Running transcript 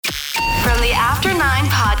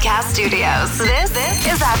Podcast Studios. This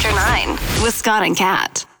is After 9 with Scott and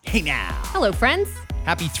Kat. Hey now. Hello, friends.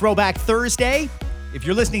 Happy Throwback Thursday. If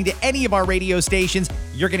you're listening to any of our radio stations,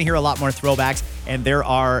 you're going to hear a lot more throwbacks, and there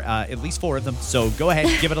are at least 4 of them. So go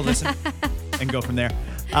ahead, give it a listen, and go from there.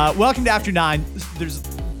 Welcome to After 9. There's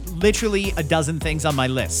literally a dozen things on my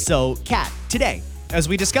list. So, Kat, today, as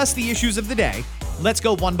we discuss the issues of the day, let's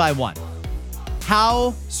go one by one.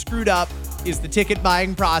 How screwed up is the ticket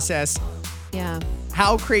buying process? Yeah.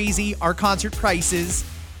 How crazy are concert prices?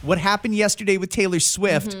 What happened yesterday with Taylor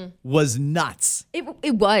Swift was nuts.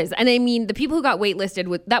 It was. And I mean, the people who got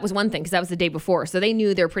waitlisted, that was one thing because that was the day before. So they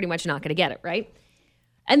knew they're pretty much not going to get it, right?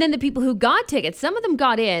 And then the people who got tickets, some of them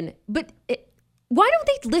got in. But why don't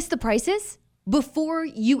they list the prices before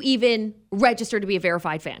you even register to be a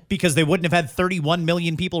verified fan? Because they wouldn't have had 31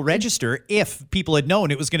 million people register if people had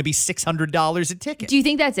known it was going to be $600 a ticket. Do you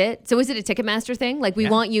think that's it? So is it a Ticketmaster thing? Like we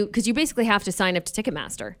want you, because you basically have to sign up to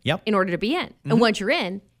Ticketmaster in order to be in. And once you're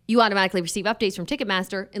in, you automatically receive updates from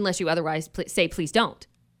Ticketmaster unless you otherwise say please don't.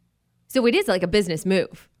 So it is like a business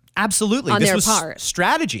move. Absolutely. On this their was part.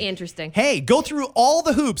 Strategy. Interesting. Hey, go through all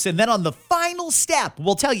the hoops, and then on the final step,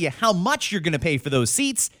 we'll tell you how much you're going to pay for those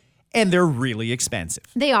seats, and they're really expensive.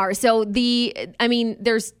 They are. So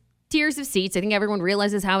there's tiers of seats. I think everyone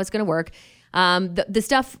realizes how it's going to work. The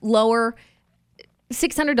stuff lower,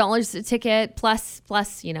 $600 a ticket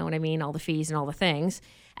plus, you know what I mean, all the fees and all the things.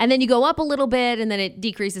 And then you go up a little bit, and then it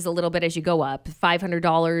decreases a little bit as you go up,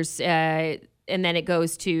 $500, and then it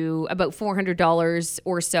goes to about $400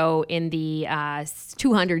 or so in the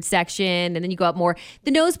 200 section, and then you go up more.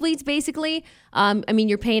 The nosebleeds, basically,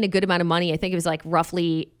 you're paying a good amount of money. I think it was like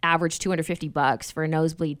roughly average $250 for a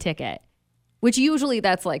nosebleed ticket, which usually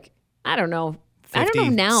that's like, I don't know 50, I don't know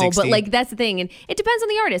now, 60. but like that's the thing. And it depends on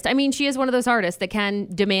the artist. I mean, she is one of those artists that can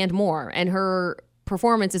demand more, and her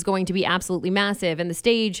performance is going to be absolutely massive, and the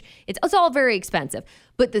stage, it's all very expensive.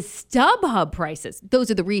 But the StubHub prices, those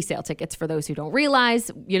are the resale tickets for those who don't realize.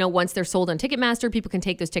 You know, once they're sold on Ticketmaster, people can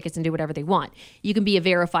take those tickets and do whatever they want. You can be a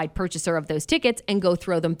verified purchaser of those tickets and go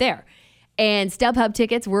throw them there. And StubHub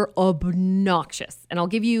tickets were obnoxious. And I'll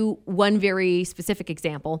give you one very specific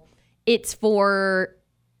example. It's for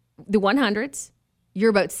the 100s.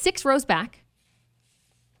 You're about 6 rows back.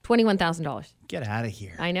 $21,000. Get out of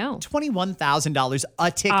here. I know. $21,000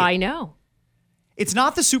 a ticket. I know. It's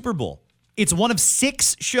not the Super Bowl. It's one of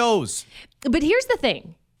 6 shows. But here's the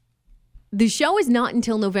thing. The show is not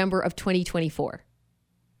until November of 2024.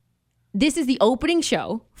 This is the opening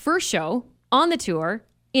show, first show on the tour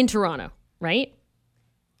in Toronto, right?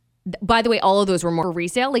 By the way, all of those were more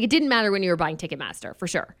resale. Like it didn't matter when you were buying Ticketmaster, for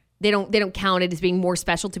sure. They don't count it as being more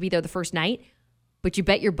special to be there the first night. But you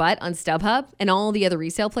bet your butt on StubHub and all the other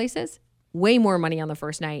resale places, way more money on the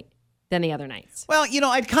first night than the other nights. Well, you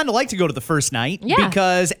know, I'd kind of like to go to the first night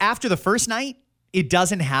because after the first night, it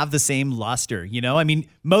doesn't have the same luster. You know, I mean,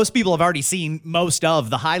 most people have already seen most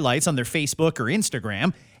of the highlights on their Facebook or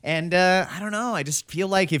Instagram. And I don't know. I just feel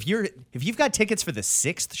like if you've got tickets for the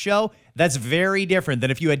 6th show, that's very different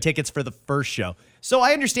than if you had tickets for the first show. So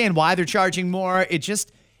I understand why they're charging more. It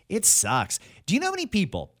sucks. Do you know how many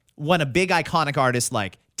people, when a big iconic artist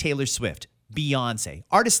like Taylor Swift, Beyonce,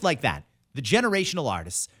 artists like that, the generational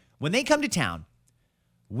artists, when they come to town,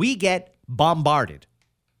 we get bombarded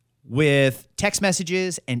with text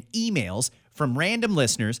messages and emails from random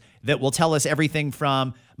listeners that will tell us everything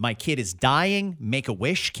from my kid is dying,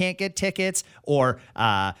 Make-A-Wish can't get tickets, or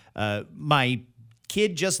my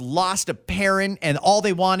kid just lost a parent and all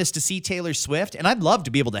they want is to see Taylor Swift. And I'd love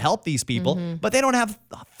to be able to help these people, but they don't have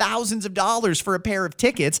thousands of dollars for a pair of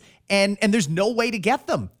tickets and there's no way to get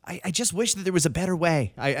them. I just wish that there was a better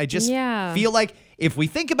way. I just feel like if we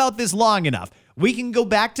think about this long enough, we can go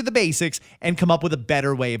back to the basics and come up with a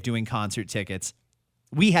better way of doing concert tickets.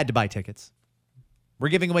 We had to buy tickets. We're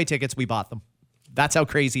giving away tickets. We bought them. That's how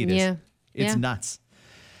crazy it is. Yeah. It's nuts.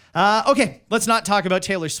 Okay, let's not talk about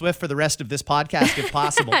Taylor Swift for the rest of this podcast if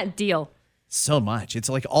possible. Deal. So much. It's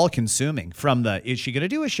like all consuming from the, is she going to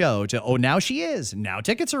do a show to, oh, now she is. Now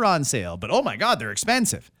tickets are on sale, but oh my God, they're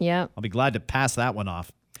expensive. Yeah. I'll be glad to pass that one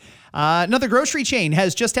off. Another grocery chain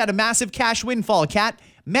has just had a massive cash windfall. Kat,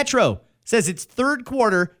 Metro says its third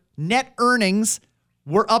quarter net earnings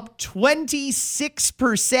were up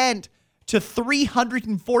 26% to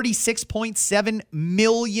 $346.7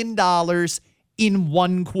 million in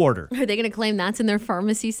one quarter. Are they going to claim that's in their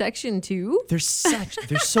pharmacy section too? They're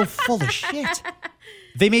so full of shit.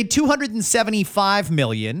 They made $275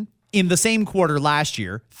 million in the same quarter last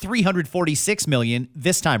year, $346 million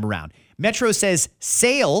this time around. Metro says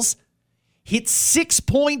sales hit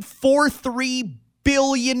 $6.43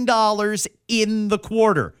 billion in the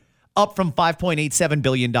quarter, up from $5.87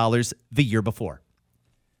 billion the year before.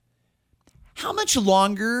 How much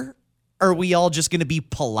longer are we all just going to be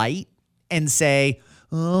polite and say,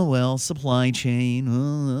 oh, well, supply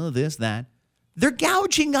chain, this, that? They're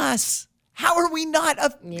gouging us. How are we not?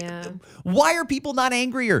 Why are people not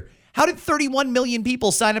angrier? How did 31 million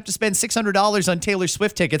people sign up to spend $600 on Taylor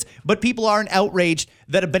Swift tickets, but people aren't outraged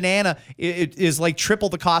that a banana is like triple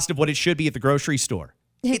the cost of what it should be at the grocery store?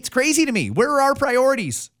 It's crazy to me. Where are our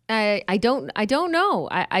priorities? I don't know.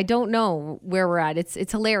 I don't know where we're at.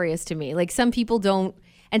 It's hilarious to me. Like some people don't,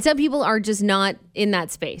 and some people are just not in that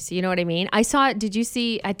space. You know what I mean? Did you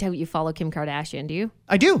see, I tell you follow Kim Kardashian, do you?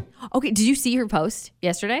 I do. Okay, did you see her post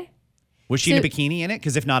yesterday? Was she in a bikini in it?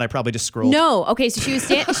 Because if not, I probably just scrolled. No. Okay, so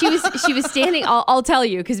she was standing. I'll tell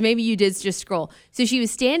you because maybe you did just scroll. So she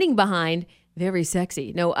was standing behind very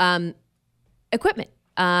sexy. Equipment,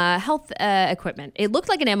 health equipment. It looked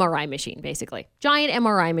like an MRI machine, basically giant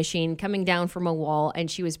MRI machine coming down from a wall, and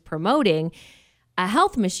she was promoting a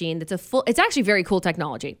health machine that's it's actually very cool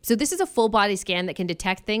technology. So this is a full body scan that can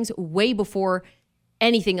detect things way before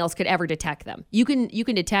anything else could ever detect them. You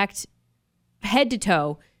can detect head to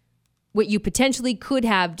toe what you potentially could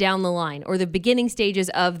have down the line or the beginning stages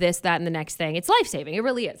of this, that, and the next thing. It's life-saving. It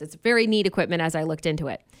really is. It's very neat equipment as I looked into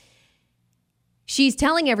it. She's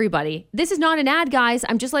telling everybody, this is not an ad, guys.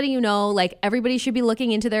 I'm just letting you know, like, everybody should be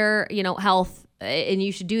looking into their, health, and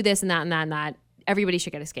you should do this and that and that and that. Everybody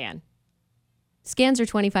should get a scan. Scans are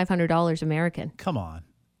 $2,500 American. Come on.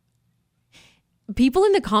 People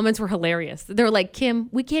in the comments were hilarious. They were like, Kim,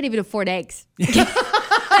 we can't even afford eggs.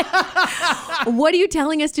 What are you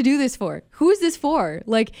telling us to do this for? Who's this for?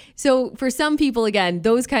 Like, so for some people, again,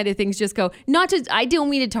 those kind of things just go, I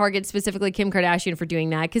don't mean to target specifically Kim Kardashian for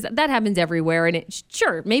doing that, because that happens everywhere. And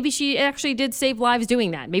sure, maybe she actually did save lives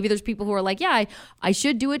doing that. Maybe there's people who are like, yeah, I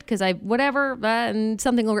should do it because and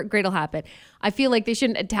something great will happen. I feel like they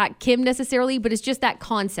shouldn't attack Kim necessarily, but it's just that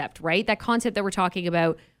concept, right? That concept that we're talking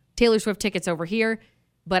about, Taylor Swift tickets over here,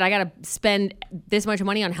 but I got to spend this much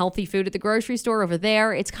money on healthy food at the grocery store over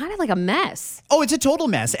there. It's kind of like a mess. Oh, it's a total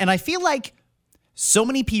mess. And I feel like so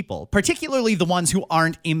many people, particularly the ones who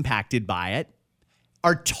aren't impacted by it,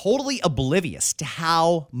 are totally oblivious to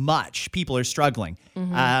how much people are struggling.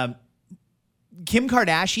 Mm-hmm. Kim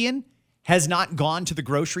Kardashian has not gone to the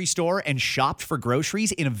grocery store and shopped for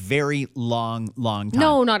groceries in a very long time.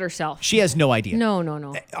 No, not herself. She has no idea.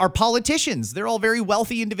 No. Our politicians, they're all very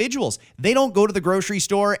wealthy individuals. They don't go to the grocery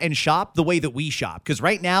store and shop the way that we shop. Because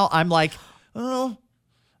right now, I'm like, I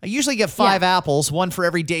usually get 5 apples, 1 for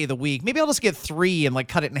every day of the week. Maybe I'll just get 3 and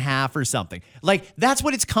cut it in half or something. Like, that's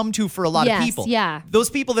what it's come to for a lot of people. Yeah.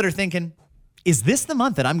 Those people that are thinking, is this the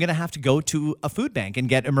month that I'm going to have to go to a food bank and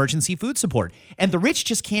get emergency food support? And the rich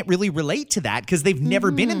just can't really relate to that because they've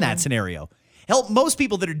never been in that scenario. Hell, most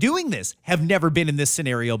people that are doing this have never been in this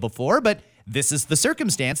scenario before, but this is the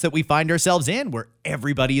circumstance that we find ourselves in where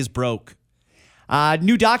everybody is broke.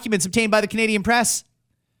 New documents obtained by the Canadian Press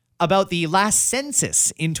about the last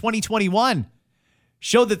census in 2021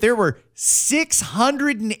 showed that there were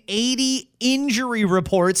 680 injury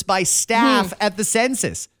reports by staff at the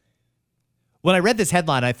census. When I read this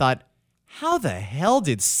headline, I thought, how the hell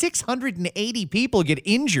did 680 people get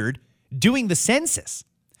injured doing the census?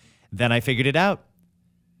 Then I figured it out.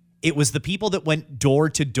 It was the people that went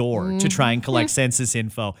door to door to try and collect census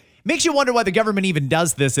info. Makes you wonder why the government even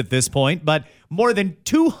does this at this point, but more than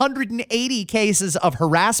 280 cases of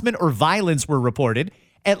harassment or violence were reported.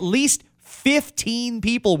 At least 15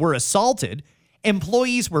 people were assaulted.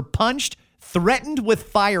 Employees were punched, threatened with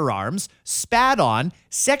firearms, spat on,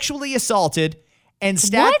 sexually assaulted, and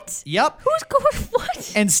What? Yep. Who's going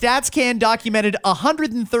what? And StatsCan documented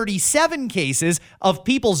 137 cases of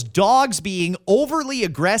people's dogs being overly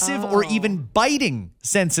aggressive or even biting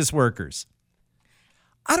census workers.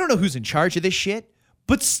 I don't know who's in charge of this shit,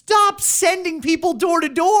 but stop sending people door to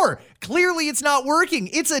door. Clearly, it's not working.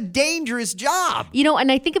 It's a dangerous job.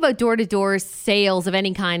 And I think about door-to-door sales of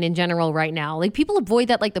any kind in general right now. Like, people avoid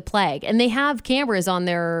that like the plague. And they have cameras on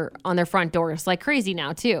their front doors like crazy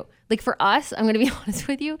now, too. Like, for us, I'm going to be honest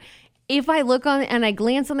with you, if I look on and I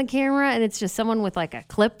glance on the camera and it's just someone with like a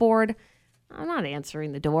clipboard, I'm not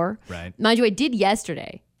answering the door. Right. Mind you, I did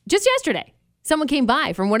just yesterday. Someone came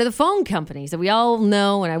by from one of the phone companies that we all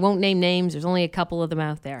know, and I won't name names. There's only a couple of them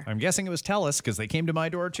out there. I'm guessing it was TELUS because they came to my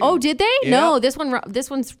door too. Oh, did they? Yeah. No, this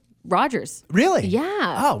one's Rogers. Really?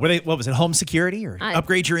 Yeah. Oh, what was it? Home security or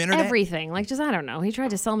upgrade your internet? Everything. Like, just, I don't know. He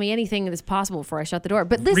tried to sell me anything that's possible before I shut the door.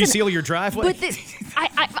 But listen, reseal your driveway. But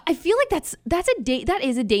I feel like that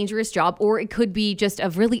is a dangerous job, or it could be just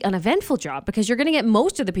a really uneventful job because you're going to get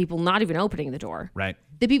most of the people not even opening the door. Right.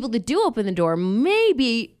 The people that do open the door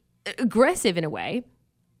maybe aggressive in a way.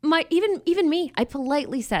 Even me, I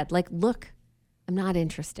politely said, like, look, I'm not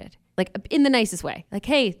interested. Like, in the nicest way. Like,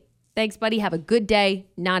 hey, thanks, buddy. Have a good day.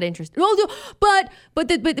 Not interested. Oh, but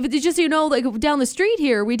just so you know, like down the street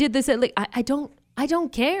here, we did this. Like, I don't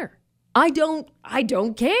care. I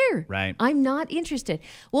don't care. Right. I'm not interested.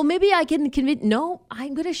 Well, maybe I can convince. No,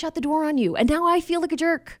 I'm going to shut the door on you. And now I feel like a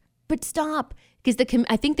jerk. But stop, because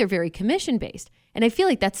I think they're very commission based, and I feel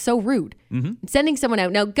like that's so rude. Mm-hmm. Sending someone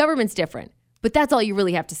out. Now, government's different, but that's all you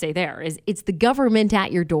really have to say there. Is it's the government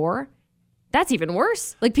at your door. That's even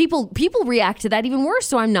worse. Like people react to that even worse.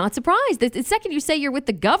 So I'm not surprised. The second you say you're with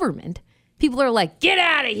the government, people are like, get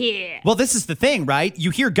out of here. Well, this is the thing, right?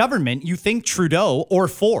 You hear government, you think Trudeau or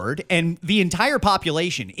Ford, and the entire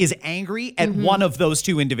population is angry at one of those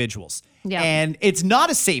two individuals. Yeah. And it's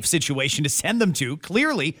not a safe situation to send them to,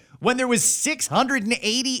 clearly, when there was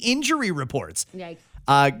 680 injury reports.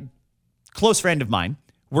 Yikes. Close friend of mine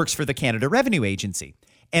works for the Canada Revenue Agency.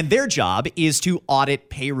 And their job is to audit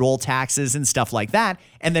payroll taxes and stuff like that,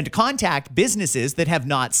 and then to contact businesses that have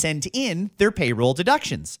not sent in their payroll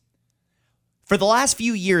deductions. For the last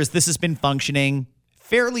few years, this has been functioning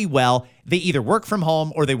fairly well. They either work from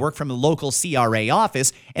home or they work from a local CRA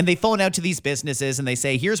office, and they phone out to these businesses and they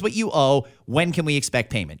say, here's what you owe. When can we expect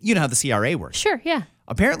payment? You know how the CRA works. Sure, yeah.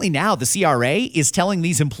 Apparently now the CRA is telling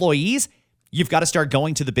these employees, you've got to start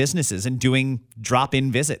going to the businesses and doing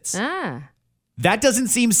drop-in visits. That doesn't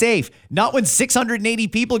seem safe. Not when 680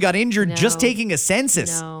 people got injured just taking a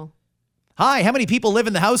census. No. Hi, how many people live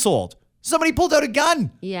in the household? Somebody pulled out a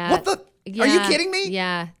gun. Yeah. What the? Yeah. Are you kidding me?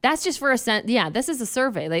 Yeah. That's just for a Yeah, this is a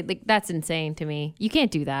survey. Like that's insane to me. You can't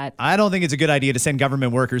do that. I don't think it's a good idea to send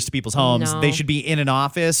government workers to people's homes. No. They should be in an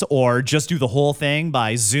office or just do the whole thing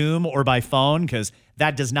by Zoom or by phone, because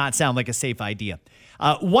that does not sound like a safe idea.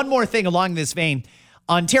 One more thing along this vein.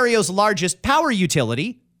 Ontario's largest power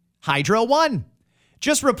utility, Hydro One,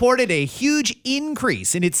 just reported a huge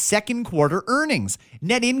increase in its second quarter earnings.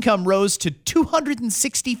 Net income rose to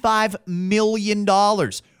 $265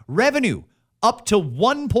 million. Revenue up to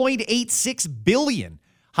 $1.86 billion.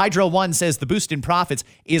 Hydro One says the boost in profits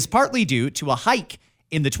is partly due to a hike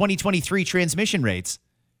in the 2023 transmission rates.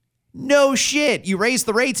 No shit. You raised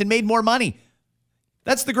the rates and made more money.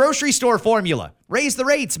 That's the grocery store formula. Raise the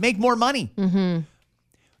rates, make more money. Mm-hmm.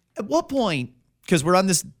 At what point, because we're on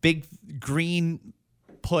this big green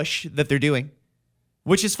push that they're doing,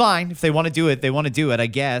 which is fine. If they want to do it, they want to do it, I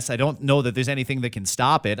guess. I don't know that there's anything that can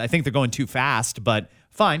stop it. I think they're going too fast, but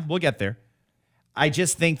fine, we'll get there. I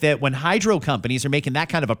just think that when hydro companies are making that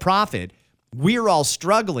kind of a profit, we're all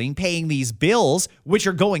struggling paying these bills, which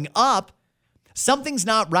are going up. Something's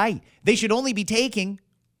not right. They should only be taking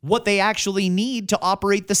what they actually need to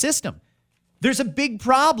operate the system. There's a big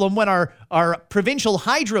problem when our provincial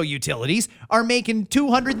hydro utilities are making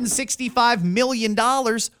 $265 million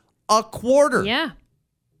a quarter. Yeah.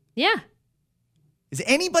 Yeah. Is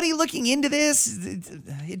anybody looking into this?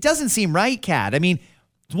 It doesn't seem right, Kat. I mean,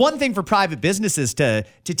 it's one thing for private businesses to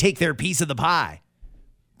take their piece of the pie.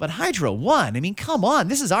 But Hydro One, I mean, come on.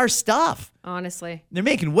 This is our stuff. Honestly. They're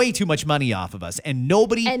making way too much money off of us, and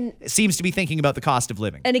nobody seems to be thinking about the cost of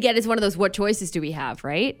living. And again, it's one of those, what choices do we have,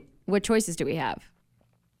 right? What choices do we have?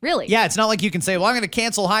 Really? Yeah, it's not like you can say, well, I'm going to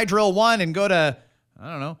cancel Hydro One and go to,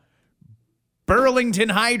 I don't know, Burlington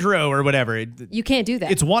Hydro or whatever. You can't do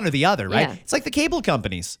that. It's one or the other, right? Yeah. It's like the cable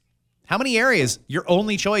companies. How many areas? Your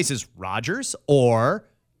only choice is Rogers or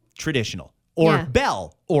traditional, or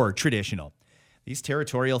Bell or traditional. These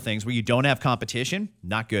territorial things where you don't have competition,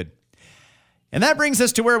 not good. And that brings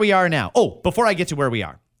us to where we are now. Oh, before I get to where we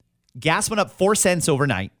are, gas went up 4 cents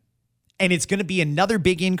overnight, and it's going to be another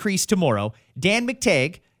big increase tomorrow. Dan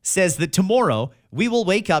McTagg says that tomorrow we will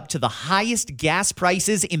wake up to the highest gas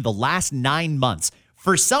prices in the last 9 months.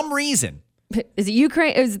 For some reason. Is it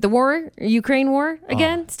Ukraine? Is it the war? Ukraine war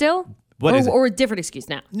again still? What is it? Or a different excuse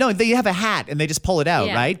now? No, they have a hat and they just pull it out,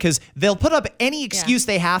 right? Because they'll put up any excuse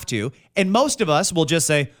they have to, and most of us will just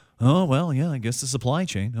say, oh, well, yeah, I guess the supply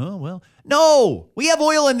chain. Oh, well. No, we have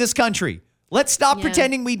oil in this country. Let's stop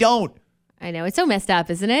pretending we don't. I know. It's so messed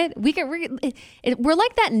up, isn't it? We're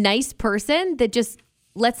like that nice person that just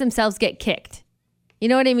lets themselves get kicked. You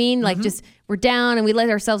know what I mean? Like, just we're down and we let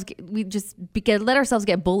ourselves get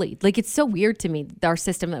bullied. Like, it's so weird to me, our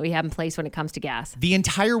system that we have in place when it comes to gas. The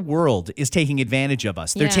entire world is taking advantage of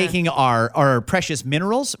us. They're taking our precious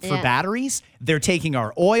minerals for batteries. They're taking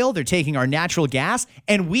our oil. They're taking our natural gas.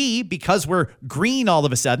 And we, because we're green all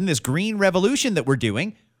of a sudden, this green revolution that we're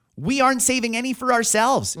doing, we aren't saving any for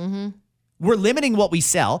ourselves. We're limiting what we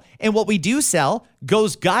sell, and what we do sell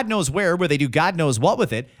goes God knows where they do God knows what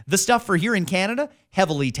with it. The stuff for here in Canada,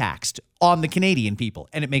 heavily taxed on the Canadian people,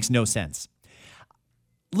 and it makes no sense.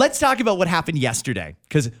 Let's talk about what happened yesterday,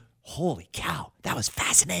 because holy cow, that was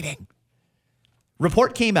fascinating.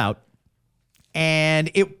 Report came out, and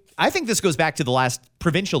I think this goes back to the last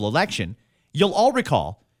provincial election. You'll all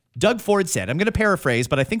recall, Doug Ford said, I'm going to paraphrase,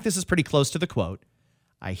 but I think this is pretty close to the quote.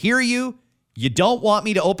 I hear you. You don't want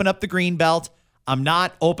me to open up the Greenbelt. I'm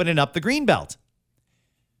not opening up the Greenbelt.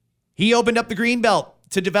 He opened up the Greenbelt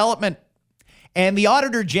to development. And the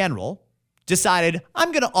Auditor General decided,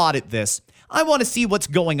 I'm going to audit this. I want to see what's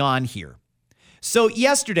going on here. So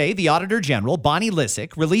yesterday, the Auditor General, Bonnie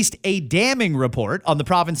Lysyk, released a damning report on the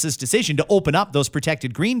province's decision to open up those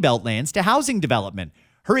protected Greenbelt lands to housing development.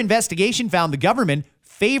 Her investigation found the government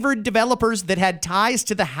favored developers that had ties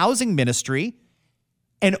to the housing ministry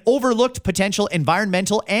and overlooked potential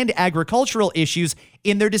environmental and agricultural issues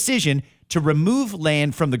in their decision to remove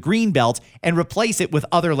land from the Greenbelt and replace it with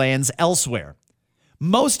other lands elsewhere.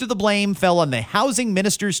 Most of the blame fell on the housing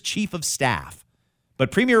minister's chief of staff.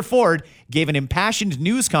 But Premier Ford gave an impassioned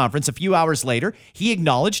news conference a few hours later. He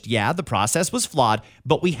acknowledged, yeah, the process was flawed,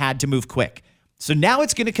 but we had to move quick. So now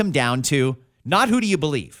it's going to come down to not who do you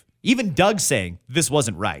believe. Even Doug saying this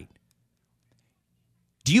wasn't right.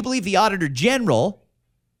 Do you believe the Auditor General,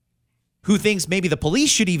 who thinks maybe the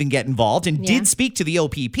police should even get involved and did speak to the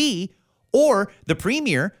OPP, or the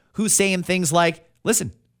Premier who's saying things like,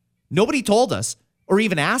 listen, nobody told us or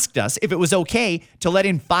even asked us if it was okay to let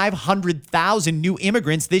in 500,000 new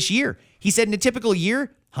immigrants this year. He said in a typical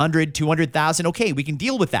year, 100, 200,000, okay, we can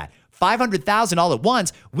deal with that. 500,000 all at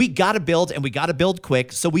once, we got to build, and we got to build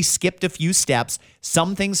quick, so we skipped a few steps.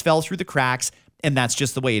 Some things fell through the cracks, and that's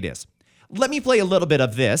just the way it is. Let me play a little bit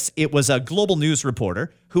of this. It was a Global News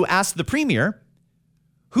reporter who asked the Premier,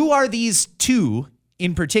 who are these two,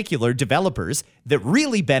 in particular, developers that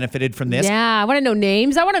really benefited from this? Yeah, I want to know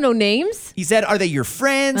names. He said, are they your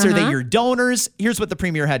friends? Are they your donors? Here's what the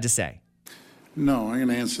Premier had to say. No, I'm going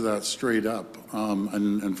to answer that straight up.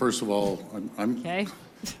 And first of all, Okay.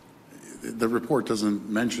 The report doesn't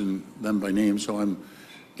mention them by name, so I'm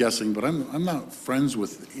guessing, but I'm not friends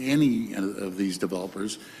with any of these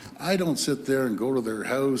developers. I don't sit there and go to their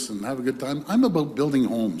house and have a good time. I'm about building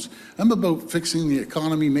homes. I'm about fixing the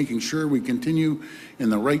economy, making sure we continue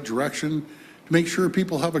in the right direction, to make sure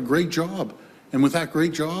people have a great job. And with that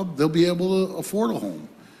great job, they'll be able to afford a home.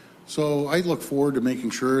 So I look forward to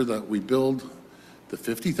making sure that we build the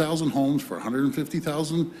 50,000 homes for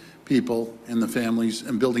 150,000 people and the families,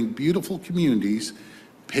 and building beautiful communities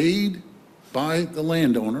paid by the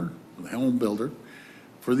landowner, the home builder,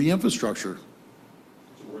 for the infrastructure.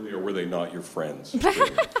 Were they or were they not your friends?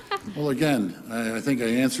 Well, again, I think I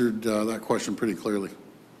answered that question pretty clearly.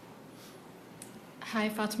 Hi,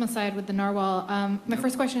 Fatima Syed with the Narwhal. My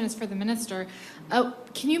first question is for the minister.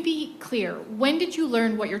 Can you be clear? When did you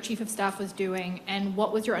learn what your chief of staff was doing, and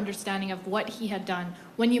what was your understanding of what he had done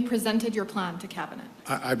when you presented your plan to cabinet?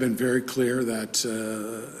 I've been very clear that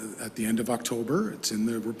at the end of October, it's in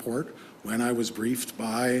the report, when I was briefed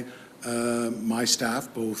by my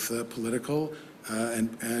staff, both political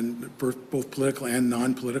and both political and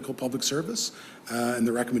non-political public service, and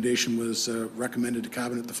the recommendation was recommended to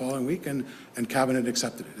cabinet the following week, and cabinet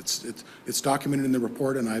accepted it. It's documented in the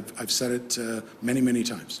report, and I've said it many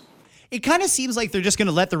times. It kind of seems like they're just going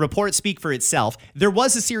to let the report speak for itself. There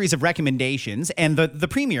was a series of recommendations, and the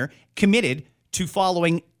Premier committed to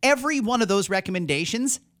following every one of those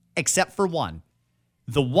recommendations except for one.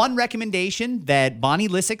 The one recommendation that Bonnie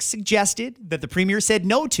Lysyk suggested that the Premier said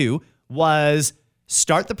no to was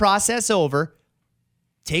start the process over,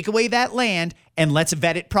 take away that land, and let's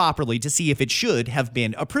vet it properly to see if it should have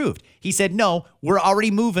been approved. He said, no, we're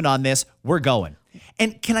already moving on this. We're going.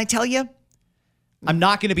 And can I tell you, I'm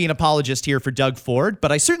not going to be an apologist here for Doug Ford,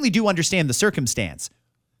 but I certainly do understand the circumstance.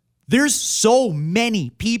 There's so many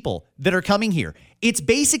people that are coming here. It's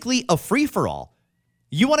basically a free-for-all.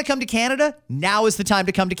 You want to come to Canada? Now is the time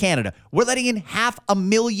to come to Canada. We're letting in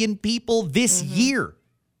 500,000 people this year.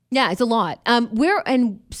 Yeah, it's a lot.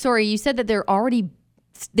 Sorry, you said that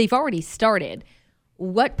they've already started.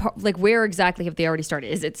 Where exactly have they already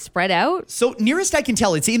started? Is it spread out? So nearest I can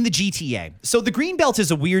tell, it's in the GTA. So the Greenbelt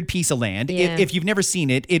is a weird piece of land. Yeah. If you've never seen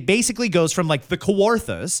it, it basically goes from like the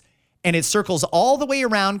Kawarthas, and it circles all the way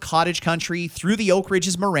around cottage country, through the Oak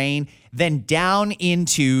Ridges Moraine, then down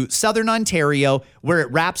into southern Ontario, where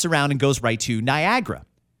it wraps around and goes right to Niagara.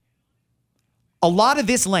 A lot of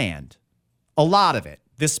this land,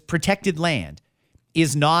 this protected land,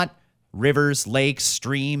 is not rivers, lakes,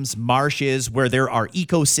 streams, marshes, where there are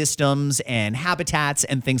ecosystems and habitats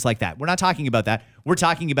and things like that. We're not talking about that. We're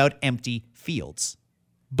talking about empty fields.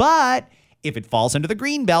 But if it falls under the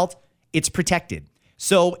green belt, it's protected.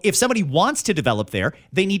 So if somebody wants to develop there,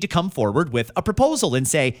 they need to come forward with a proposal and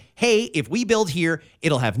say, hey, if we build here,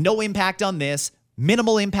 it'll have no impact on this,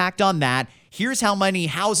 minimal impact on that. Here's how many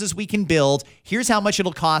houses we can build. Here's how much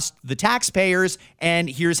it'll cost the taxpayers. And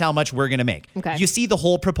here's how much we're going to make. Okay. You see the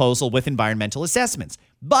whole proposal with environmental assessments.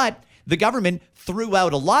 But the government threw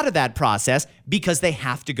out a lot of that process because they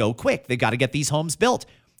have to go quick. They got to get these homes built.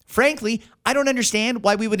 Frankly, I don't understand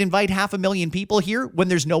why we would invite 500,000 people here when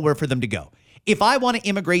there's nowhere for them to go. If I want to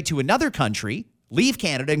immigrate to another country, leave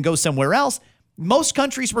Canada and go somewhere else, most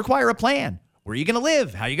countries require a plan. Where are you going to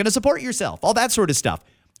live? How are you going to support yourself? All that sort of stuff.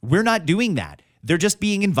 We're not doing that. They're just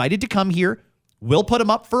being invited to come here. We'll put them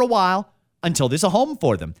up for a while until there's a home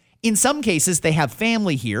for them. In some cases, they have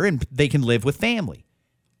family here and they can live with family.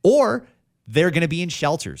 Or they're going to be in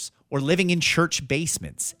shelters or living in church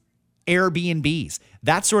basements, Airbnbs,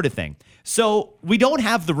 that sort of thing. So we don't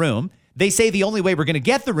have the room. They say the only way we're going to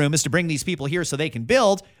get the room is to bring these people here so they can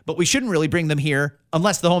build, but we shouldn't really bring them here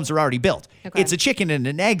unless the homes are already built. Okay. It's a chicken and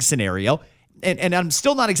an egg scenario. And I'm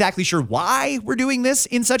still not exactly sure why we're doing this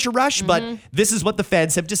in such a rush, but this is what the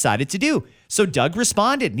feds have decided to do. So Doug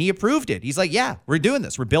responded and he approved it. He's like, yeah, we're doing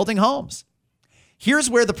this. We're building homes.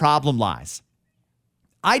 Here's where the problem lies.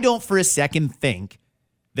 I don't for a second think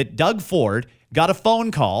that Doug Ford got a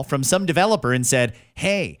phone call from some developer and said,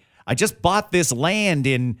 hey, I just bought this land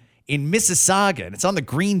in Mississauga and it's on the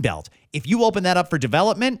Greenbelt. If you open that up for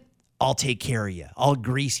development, I'll take care of you. I'll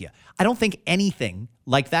grease you. I don't think anything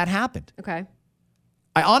like that happened. Okay.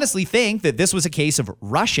 I honestly think that this was a case of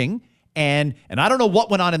rushing, and I don't know what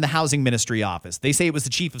went on in the housing ministry office. They say it was the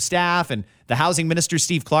chief of staff, and the housing minister,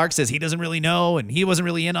 Steve Clark, says he doesn't really know, and he wasn't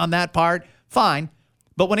really in on that part. Fine.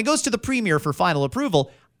 But when it goes to the premier for final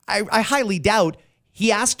approval, I highly doubt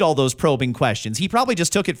he asked all those probing questions. He probably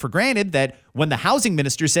just took it for granted that when the housing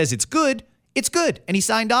minister says it's good, and he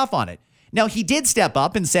signed off on it. Now, he did step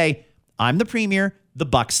up and say, I'm the premier, the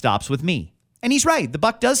buck stops with me. And he's right, the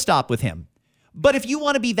buck does stop with him. But if you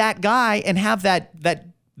want to be that guy and have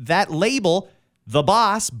that label, the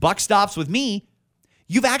boss, buck stops with me,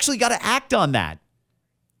 you've actually got to act on that.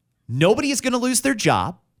 Nobody is going to lose their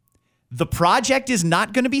job. The project is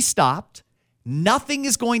not going to be stopped. Nothing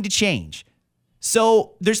is going to change.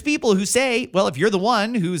 So there's people who say, well, if you're the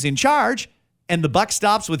one who's in charge and the buck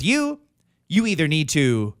stops with you, you either need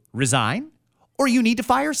to resign or you need to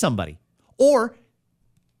fire somebody. Or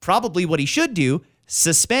probably what he should do,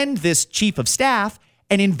 suspend this chief of staff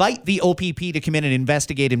and invite the OPP to come in and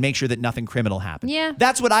investigate and make sure that nothing criminal happens. Yeah.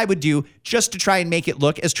 That's what I would do just to try and make it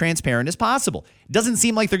look as transparent as possible. It doesn't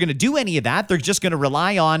seem like they're going to do any of that. They're just going to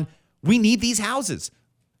rely on, we need these houses.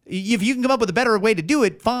 If you can come up with a better way to do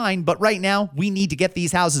it, fine. But right now, we need to get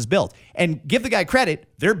these houses built. And give the guy credit,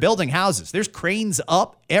 they're building houses. There's cranes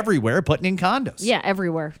up everywhere putting in condos. Yeah,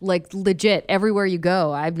 everywhere. Like legit, everywhere you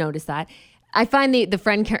go. I've noticed that. I find the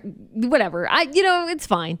friend, whatever, it's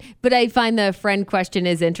fine. But I find the friend question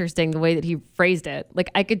is interesting, the way that he phrased it. Like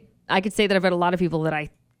I could say that I've had a lot of people that I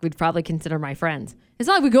would probably consider my friends. It's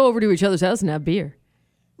not like we go over to each other's house and have beer.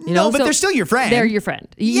 No, but they're still your friend. They're your friend.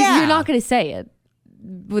 Yeah. You're not going to say it,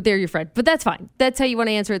 but they're your friend. But that's fine. That's how you want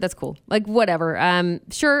to answer it. That's cool. Like whatever.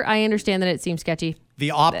 Sure, I understand that it seems sketchy.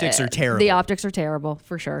 The optics are terrible. The optics are terrible,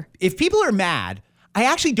 for sure. If people are mad, I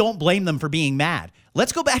actually don't blame them for being mad.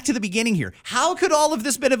 Let's go back to the beginning here. How could all of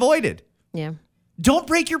this been avoided? Yeah. Don't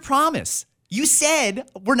break your promise. You said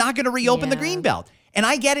we're not going to reopen the Greenbelt. And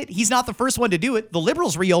I get it. He's not the first one to do it. The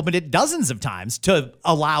Liberals reopened it dozens of times to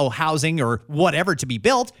allow housing or whatever to be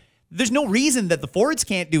built. There's no reason that the Fords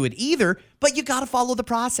can't do it either, but you got to follow the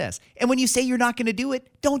process. And when you say you're not going to do it,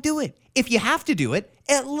 don't do it. If you have to do it,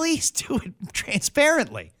 at least do it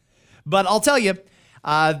transparently. But I'll tell you,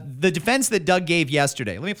 the defense that Doug gave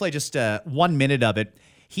yesterday, let me play just 1 minute of it.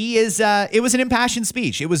 It was an impassioned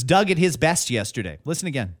speech. It was Doug at his best yesterday. Listen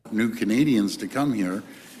again. New Canadians to come here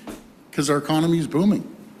because our economy is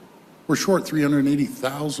booming. We're short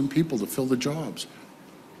 380,000 people to fill the jobs.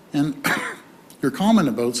 And your comment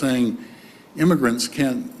about saying immigrants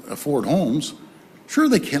can't afford homes, sure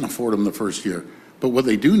they can't afford them the first year. But what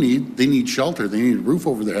they do need, they need shelter, they need a roof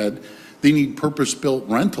over their head, they need purpose-built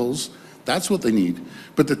rentals. That's what they need.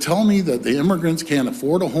 But to tell me that the immigrants can't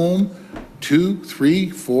afford a home 2, 3,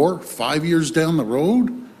 4, 5 years down the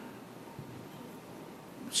road,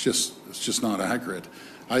 it's just not accurate.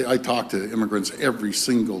 I talk to immigrants every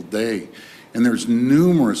single day, and there's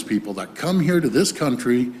numerous people that come here to this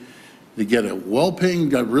country, they get a well-paying,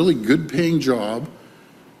 got really good-paying job,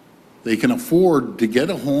 they can afford to get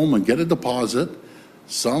a home and get a deposit.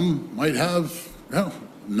 Some might have a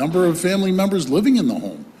number of family members living in the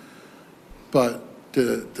home. But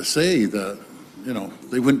to say that,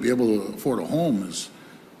 they wouldn't be able to afford a home is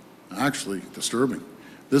actually disturbing.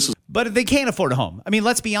 But if they can't afford a home, I mean,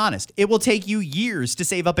 let's be honest, it will take you years to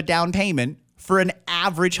save up a down payment for an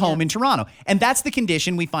average home in Toronto. And that's the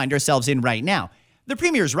condition we find ourselves in right now. The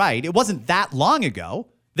Premier's right. It wasn't that long ago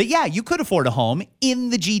that, you could afford a home in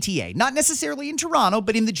the GTA. Not necessarily in Toronto,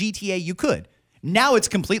 but in the GTA you could. Now it's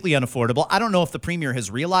completely unaffordable. I don't know if the Premier has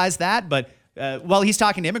realized that, but while he's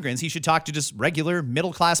talking to immigrants, he should talk to just regular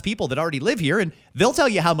middle-class people that already live here, and they'll tell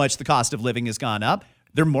you how much the cost of living has gone up.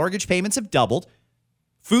 Their mortgage payments have doubled.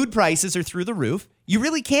 Food prices are through the roof. You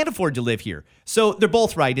really can't afford to live here. So they're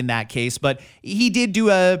both right in that case, but he did do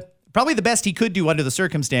probably the best he could do under the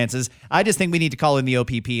circumstances. I just think we need to call in the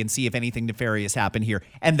OPP and see if anything nefarious happened here.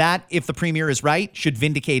 And that, if the Premier is right, should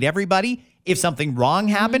vindicate everybody. If something wrong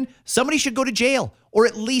happened, somebody should go to jail or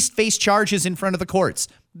at least face charges in front of the courts.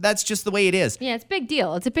 That's just the way it is. Yeah, it's a big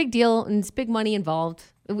deal. It's a big deal, and it's big money involved.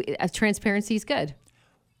 Transparency is good.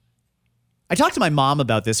 I talk to my mom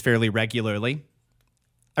about this fairly regularly.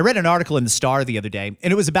 I read an article in the Star the other day,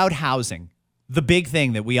 and it was about housing, the big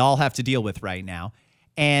thing that we all have to deal with right now.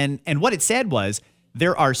 And what it said was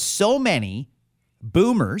there are so many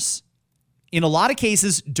boomers, in a lot of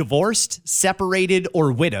cases divorced, separated,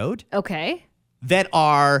 or widowed, Okay. that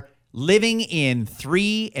are living in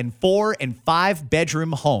 3 and 4 and 5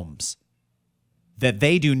 bedroom homes, that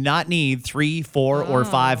they do not need 3, 4, or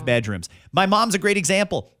 5 bedrooms. My mom's a great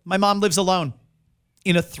example. My mom lives alone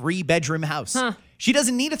in a 3-bedroom house. She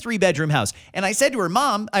doesn't need a 3-bedroom house. And I said to her,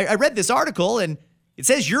 Mom, I read this article and it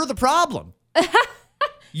says you're the problem.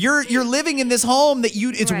 You're living in this home that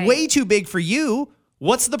it's Right. way too big for you.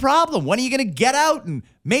 What's the problem? When are you going to get out and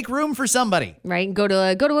make room for somebody? Right. Go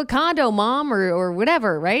to a condo, Mom, or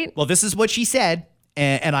whatever, right? Well, this is what she said.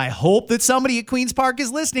 And I hope that somebody at Queen's Park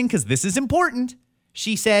is listening because this is important.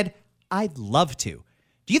 She said, I'd love to.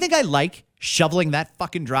 Do you think I like shoveling that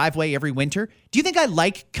fucking driveway every winter? Do you think I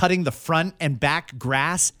like cutting the front and back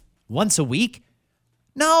grass once a week?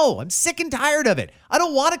 No, I'm sick and tired of it. I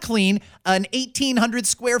don't want to clean an 1,800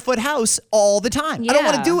 square foot house all the time. I don't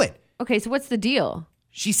want to do it. Okay, so what's the deal?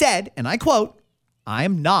 She said, and I quote, I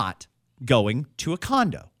am not going to a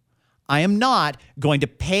condo. I am not going to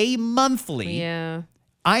pay monthly. Yeah.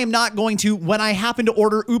 I am not going to, when I happen to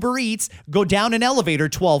order Uber Eats, go down an elevator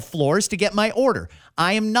 12 floors to get my order.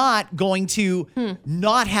 I am not going to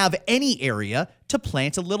not have any area to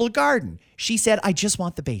plant a little garden. She said, I just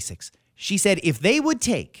want the basics. She said, if they would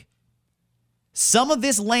take some of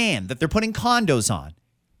this land that they're putting condos on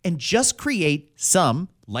and just create some,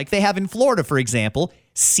 like they have in Florida, for example,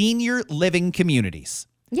 senior living communities.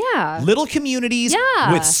 Yeah. Little communities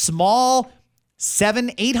with small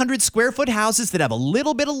 700-800 square foot houses that have a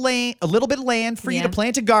little bit of land for you to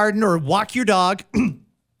plant a garden or walk your dog,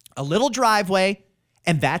 a little driveway,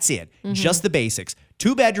 and that's it. Just the basics.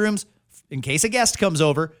 2 bedrooms in case a guest comes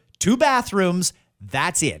over, 2 bathrooms,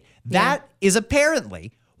 that's it. That is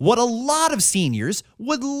apparently what a lot of seniors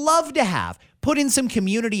would love to have. Put in some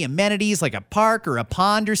community amenities like a park or a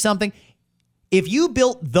pond or something. If you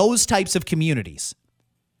built those types of communities,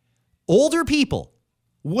 older people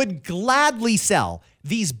would gladly sell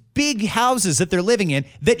these big houses that they're living in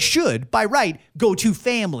that should, by right, go to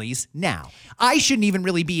families now. I shouldn't even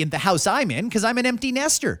really be in the house I'm in because I'm an empty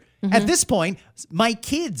nester. At this point, my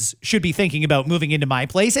kids should be thinking about moving into my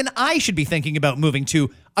place, and I should be thinking about moving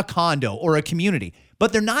to a condo or a community.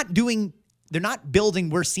 But they're not building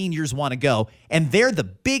where seniors want to go, and they're the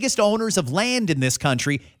biggest owners of land in this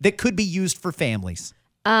country that could be used for families.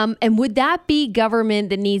 And would that be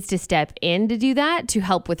government that needs to step in to do that, to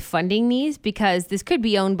help with funding these? Because this could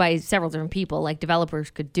be owned by several different people, like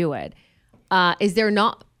developers could do it. Is there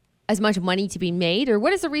not as much money to be made, or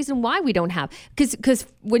what is the reason why we don't have? Because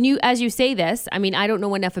when as you say this, I mean, I don't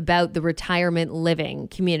know enough about the retirement living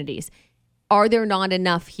communities. Are there not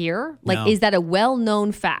enough here? Like, No. Is that a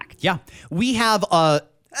well-known fact? Yeah. We have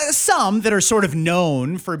some that are sort of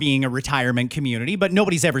known for being a retirement community, but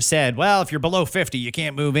nobody's ever said, well, if you're below 50, you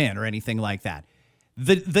can't move in or anything like that.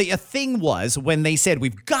 The thing was when they said,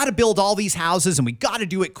 we've got to build all these houses and we got to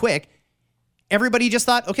do it quick, everybody just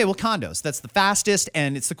thought, okay, well, condos, that's the fastest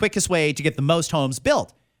and it's the quickest way to get the most homes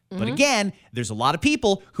built. But again, there's a lot of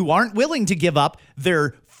people who aren't willing to give up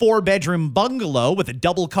their 4-bedroom bungalow with a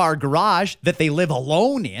double-car garage that they live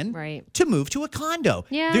alone in to move to a condo.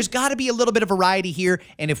 Yeah. There's got to be a little bit of variety here.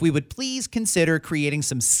 And if we would please consider creating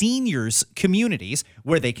some seniors communities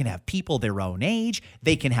where they can have people their own age.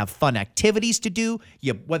 They can have fun activities to do,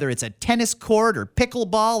 whether it's a tennis court or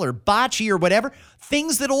pickleball or bocce or whatever,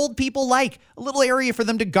 things that old people like, a little area for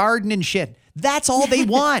them to garden and shit. That's all they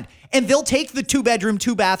want. And they'll take the 2-bedroom,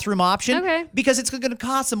 2-bathroom option because it's going to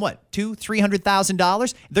cost them, what,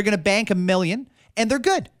 $200,000-$300,000? They're going to bank $1 million and they're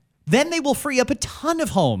good. Then they will free up a ton of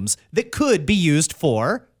homes that could be used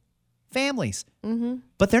for families.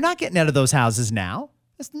 But they're not getting out of those houses now.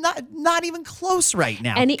 It's not even close right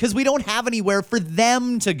now because we don't have anywhere for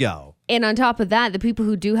them to go. And on top of that, the people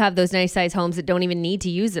who do have those nice size homes that don't even need to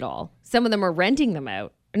use it all, some of them are renting them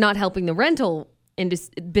out, not helping the rental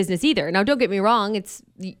business either. Now, don't get me wrong. It's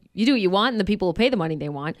you do what you want and the people will pay the money they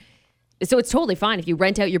want. So it's totally fine if you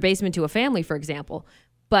rent out your basement to a family, for example.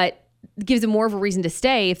 But it gives them more of a reason to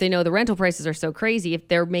stay if they know the rental prices are so crazy, if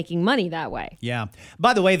they're making money that way. Yeah.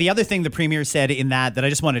 By the way, the other thing the premier said in that I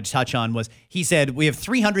just wanted to touch on was he said we have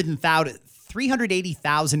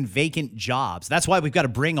 380,000 vacant jobs. That's why we've got to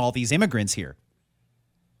bring all these immigrants here.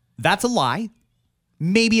 That's a lie.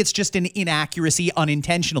 Maybe it's just an inaccuracy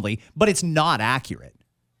unintentionally, but it's not accurate.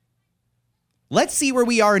 Let's see where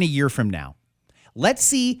we are in a year from now. Let's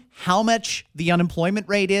see how much the unemployment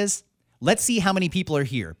rate is. Let's see how many people are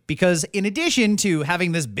here. Because in addition to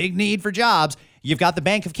having this big need for jobs, you've got the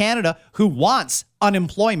Bank of Canada who wants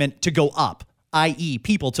unemployment to go up, i.e.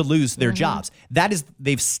 people to lose their jobs. That is,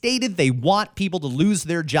 they've stated they want people to lose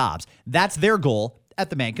their jobs. That's their goal at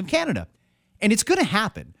the Bank of Canada. And it's going to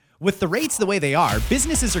happen. With the rates the way they are,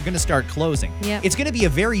 businesses are going to start closing. Yep. It's going to be a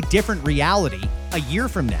very different reality a year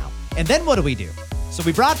from now. And then what do? So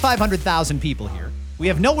we brought 500,000 people here. We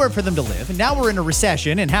have nowhere for them to live, and now we're in a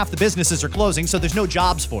recession, and half the businesses are closing, so there's no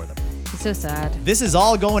jobs for them. It's so sad. This is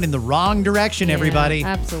all going in the wrong direction, everybody.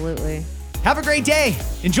 Absolutely. Have a great day.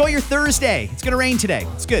 Enjoy your Thursday. It's going to rain today.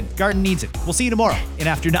 It's good. Garden needs it. We'll see you tomorrow in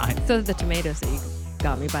After 9. So the tomatoes that you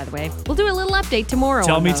got me, by the way. We'll do a little update tomorrow.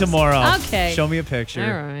 Tell me tomorrow. Okay. Show me a picture.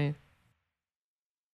 All right.